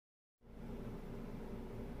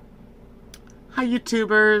Hi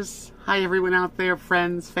YouTubers, hi everyone out there,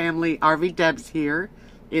 friends, family, RV Debs here.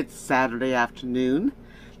 It's Saturday afternoon.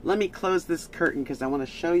 Let me close this curtain because I want to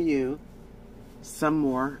show you some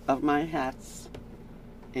more of my hats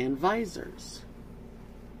and visors.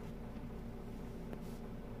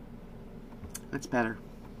 That's better.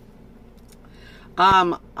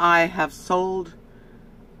 I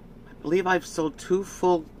believe I've sold 2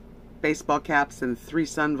 full baseball caps and 3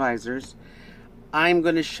 sun visors. I'm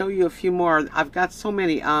going to show you a few more. I've got so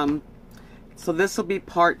many. So this will be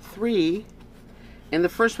part 3. And the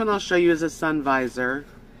first one I'll show you is a sun visor.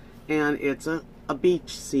 And it's a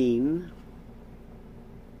beach scene.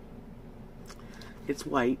 It's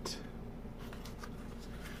white.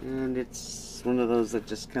 And it's one of those that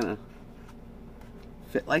just kind of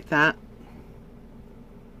fit like that.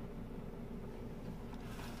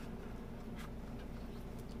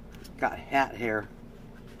 Got hat hair.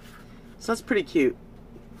 So that's pretty cute.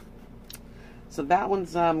 So that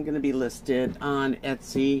one's going to be listed on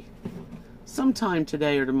Etsy sometime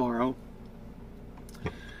today or tomorrow.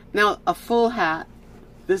 Now, a full hat.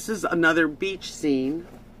 This is another beach scene.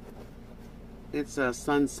 It's a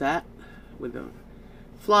sunset with the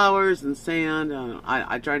flowers and sand.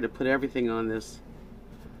 I tried to put everything on this.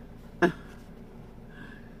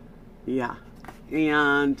 Yeah.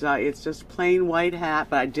 And it's just plain white hat,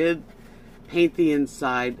 but I did paint the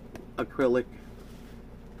inside acrylic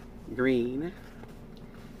green.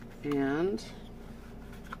 And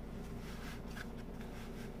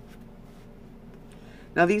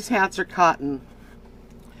now these hats are cotton.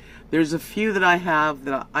 There's a few that I have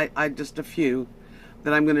that I just a few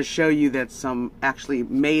that I'm going to show you that some actually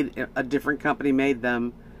made, a different company made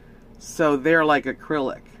them, so they're like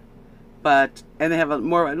acrylic, and they have a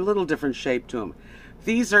little different shape to them.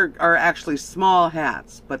 These are actually small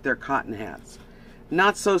hats, but they're cotton hats.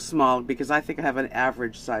 Not so small because I think I have an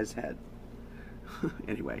average size head.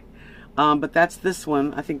 Anyway, but that's this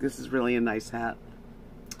one. I think this is really a nice hat.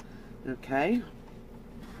 Okay.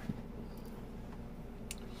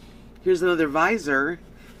 Here's another visor.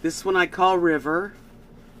 This one I call River,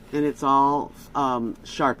 and it's all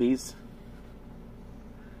Sharpies.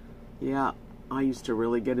 Yeah, I used to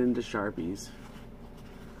really get into Sharpies,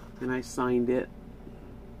 and I signed it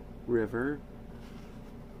River.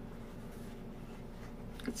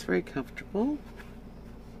 It's very comfortable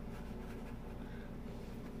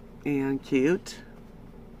and cute.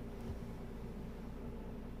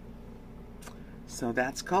 So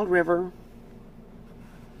that's called River.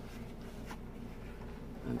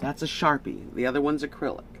 And that's a Sharpie. The other one's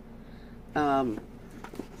acrylic.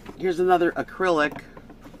 Here's another acrylic.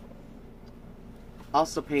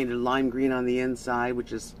 Also painted lime green on the inside,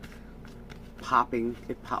 which is popping.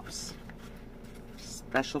 It pops.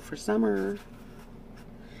 Special for summer.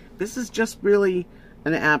 This is just really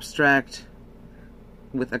an abstract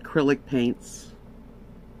with acrylic paints.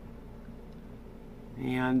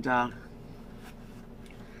 And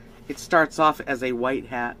it starts off as a white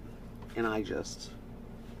hat, and I just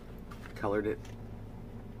colored it.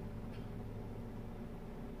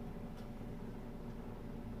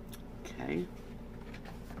 Okay.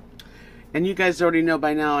 And you guys already know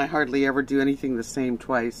by now I hardly ever do anything the same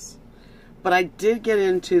twice. But I did get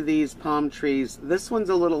into these palm trees. This one's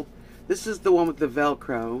this is the one with the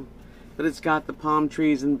Velcro, but it's got the palm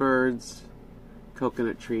trees and birds,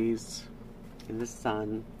 coconut trees, in the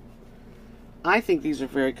sun. I think these are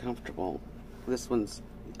very comfortable. This one's,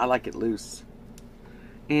 I like it loose.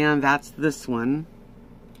 And that's this one.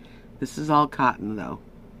 This is all cotton though.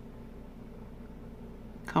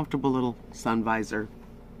 Comfortable little sun visor.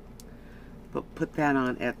 But put that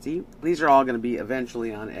on Etsy. These are all going to be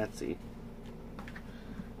eventually on Etsy.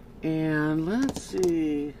 And let's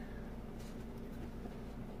see.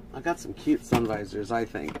 I got some cute sun visors, I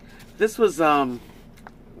think. This was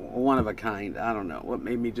one of a kind. I don't know what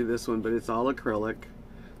made me do this one, but it's all acrylic.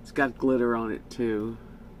 It's got glitter on it too.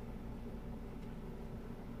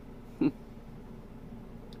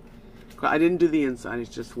 I didn't do the inside,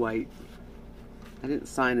 it's just white. I didn't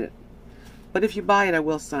sign it. But if you buy it, I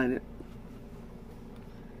will sign it.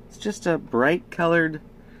 It's just a bright colored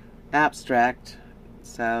abstract.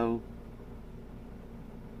 So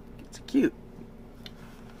it's cute.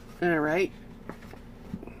 Alright.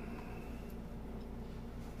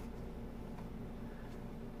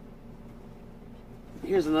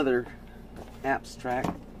 Here's another abstract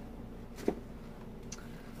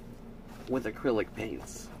with acrylic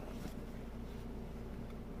paints.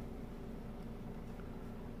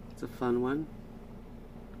 It's a fun one.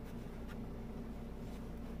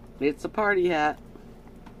 It's a party hat.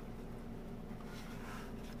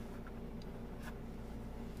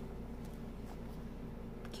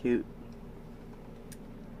 Cute.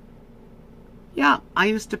 Yeah, I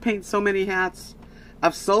used to paint so many hats.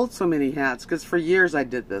 I've sold so many hats because for years I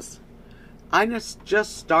did this. I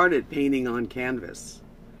just started painting on canvas.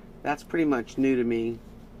 That's pretty much new to me.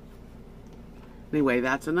 Anyway,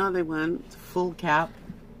 that's another one. It's a full cap.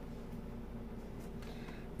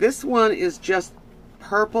 This one is just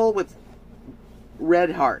purple with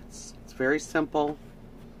red hearts. It's very simple,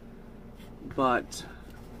 but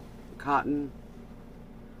cotton,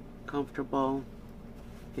 comfortable.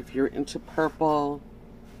 If you're into purple,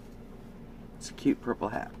 it's a cute purple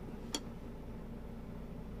hat.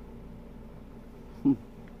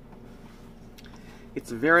 It's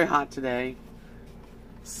very hot today,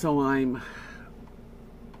 so I'm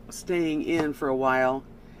staying in for a while,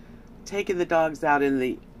 taking the dogs out in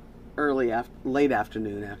the late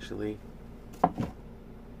afternoon, actually.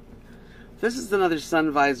 This is another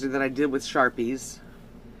sun visor that I did with Sharpies.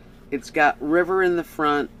 It's got river in the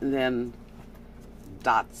front and then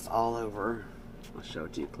dots all over. I'll show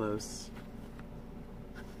it to you close.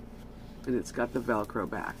 And it's got the Velcro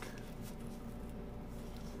back.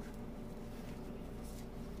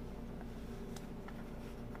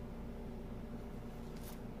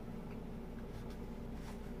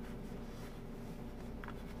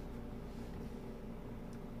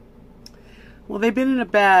 Well, they've been in a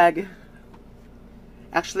bag.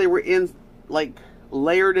 Actually, they were in, like,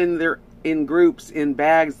 layered in groups in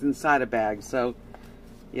bags inside a bag. So,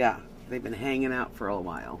 yeah, they've been hanging out for a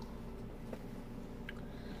while.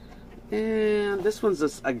 And this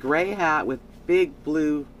one's a gray hat with big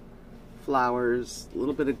blue flowers, a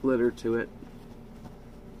little bit of glitter to it.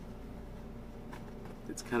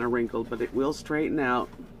 It's kind of wrinkled, but it will straighten out.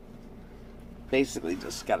 Basically,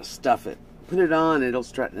 just got to stuff it. Put it on, it'll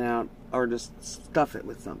straighten out, or just stuff it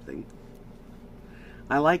with something.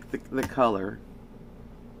 I like the color.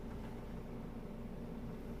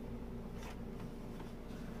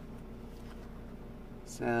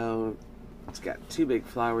 So, it's got two big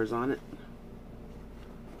flowers on it.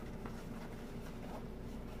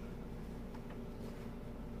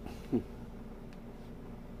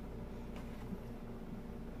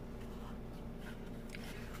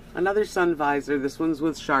 Another sun visor. This one's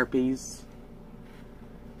with Sharpies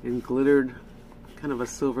and glittered, kind of a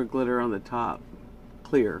silver glitter on the top.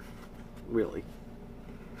 Clear, really.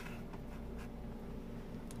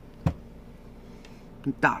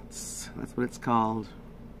 Dots, that's what it's called.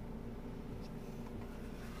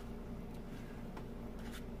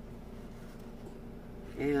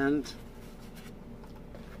 And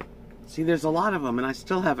see, there's a lot of them, and I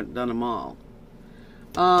still haven't done them all.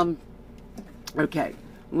 Okay,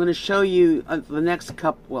 I'm going to show you the next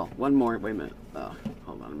couple. Well, one more. Wait a minute.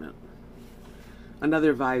 Hold on a minute.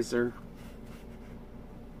 Another visor.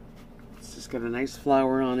 It's just got a nice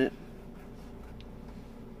flower on it.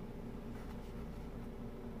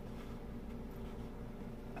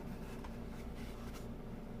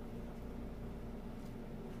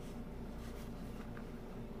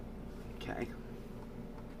 Okay.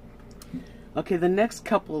 Okay, the next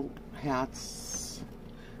couple hats.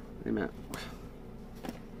 Wait a minute.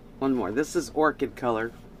 One more. This is orchid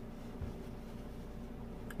color.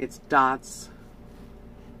 It's dots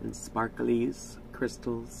and sparklies,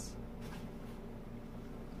 crystals.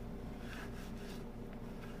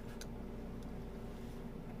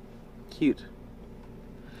 Cute.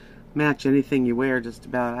 Match anything you wear, just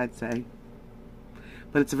about, I'd say.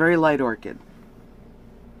 But it's a very light orchid.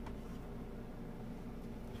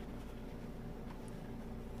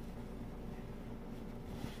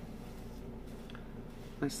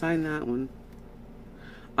 I signed that one.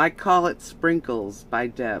 I call it Sprinkles by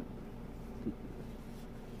Deb.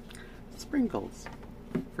 Sprinkles.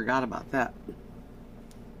 Forgot about that.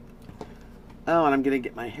 Oh, and I'm going to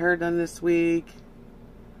get my hair done this week.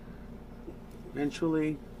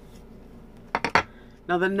 Eventually.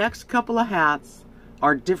 Now the next couple of hats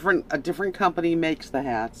are different. A different company makes the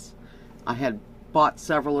hats. I had bought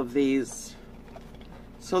several of these.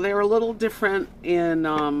 So they were a little different in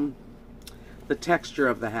the texture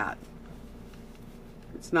of the hat.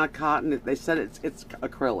 It's not cotton. They said it's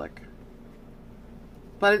acrylic.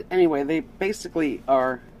 But anyway, they basically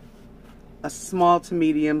are a small to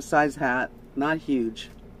medium size hat, not huge.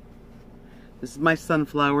 This is my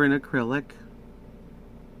sunflower in acrylic.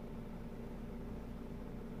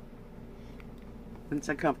 It's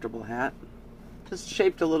a comfortable hat. Just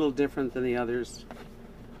shaped a little different than the others.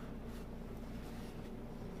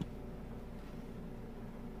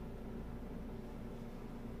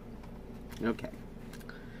 Okay.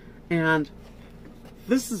 And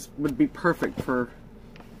this would be perfect for,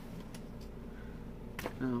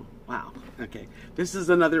 oh, wow. Okay. This is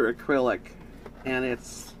another acrylic, and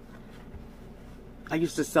it's I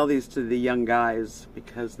used to sell these to the young guys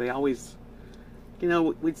because they always, you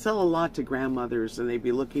know, we'd sell a lot to grandmothers and they'd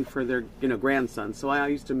be looking for their, you know, grandsons. So I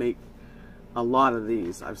used to make a lot of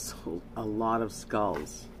these. I've sold a lot of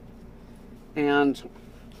skulls. And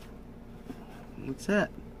that's it.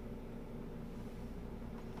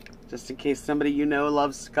 Just in case somebody you know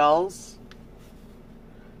loves skulls.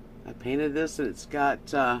 I painted this and it's got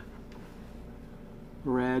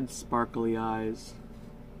red sparkly eyes.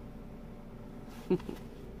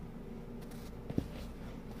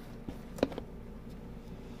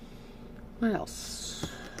 What else?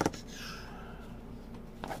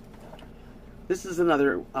 This is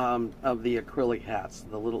another of the acrylic hats.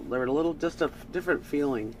 They're a little just a different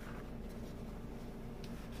feeling.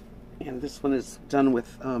 And this one is done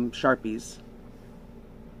with Sharpies.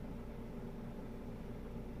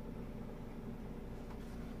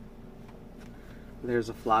 There's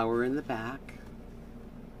a flower in the back.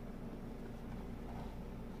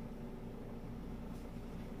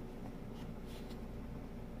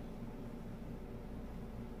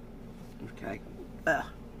 Okay.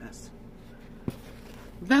 Mess.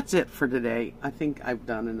 That's it for today. I think I've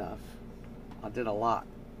done enough. I did a lot.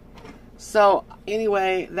 So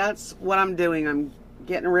anyway, that's what I'm doing. I'm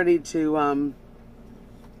getting ready to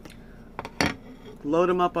load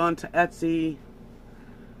them up onto Etsy.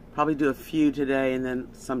 Probably do a few today and then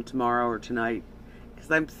some tomorrow or tonight,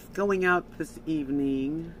 because I'm going out this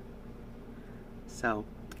evening. So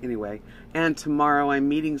anyway, and tomorrow I'm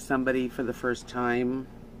meeting somebody for the first time.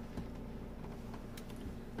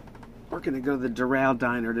 We're going to go to the Doral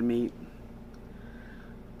Diner to meet.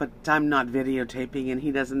 But I'm not videotaping and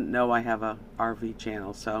he doesn't know I have a RV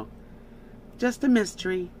channel, so just a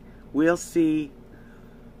mystery. We'll see.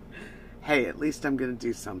 Hey, at least I'm going to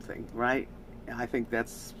do something, right? I think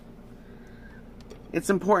it's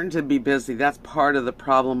important to be busy. That's part of the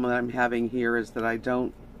problem that I'm having here, is that I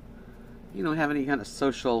don't, you know, have any kind of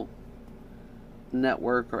social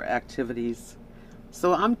network or activities.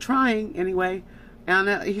 So I'm trying anyway,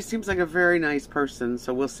 and he seems like a very nice person,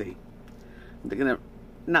 so we'll see. I'm going to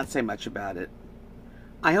not say much about it.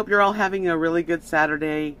 I hope you're all having a really good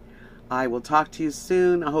Saturday. I will talk to you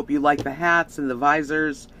soon. I hope you like the hats and the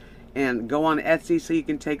visors, and go on Etsy so you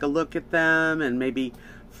can take a look at them and maybe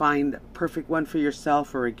find a perfect one for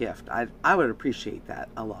yourself or a gift. I would appreciate that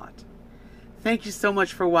a lot. Thank you so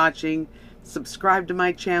much for watching. Subscribe to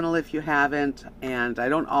my channel if you haven't, and I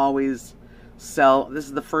don't always sell. This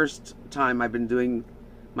is the first time I've been doing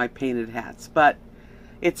my painted hats, but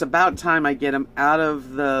it's about time I get them out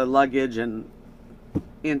of the luggage and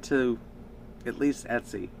into at least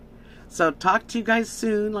Etsy. So talk to you guys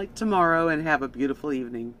soon, like tomorrow, and have a beautiful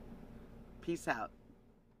evening. Peace out.